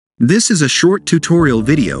This is a short tutorial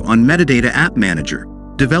video on Metadata App Manager,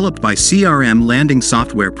 developed by CRM Landing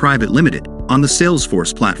Software Private Limited on the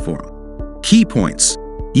Salesforce platform. Key points.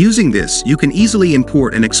 Using this, you can easily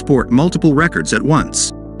import and export multiple records at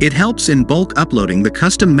once. It helps in bulk uploading the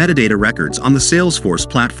custom metadata records on the Salesforce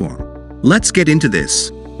platform. Let's get into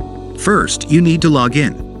this. First, you need to log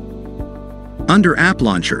in. Under App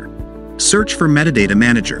Launcher, search for Metadata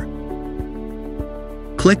Manager.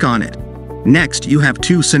 Click on it. Next, you have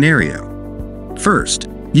two scenarios. First,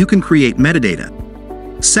 you can create metadata.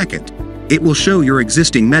 Second, it will show your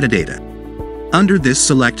existing metadata. Under this,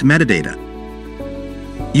 select Metadata.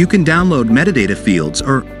 You can download metadata fields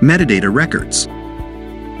or metadata records.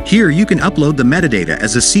 Here you can upload the metadata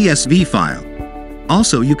as a CSV file.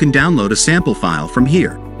 Also, you can download a sample file from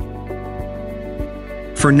here.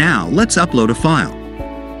 For now, let's upload a file.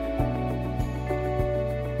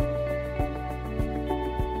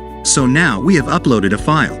 So now we have uploaded a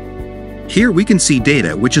file. Here we can see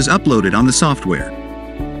data which is uploaded on the software.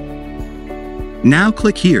 Now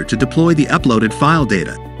click here to deploy the uploaded file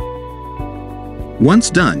data. Once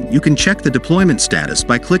done, you can check the deployment status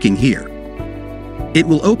by clicking here. It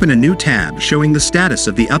will open a new tab showing the status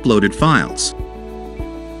of the uploaded files.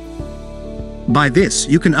 By this,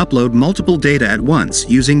 you can upload multiple data at once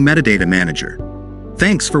using Metadata Manager.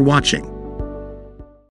 Thanks for watching.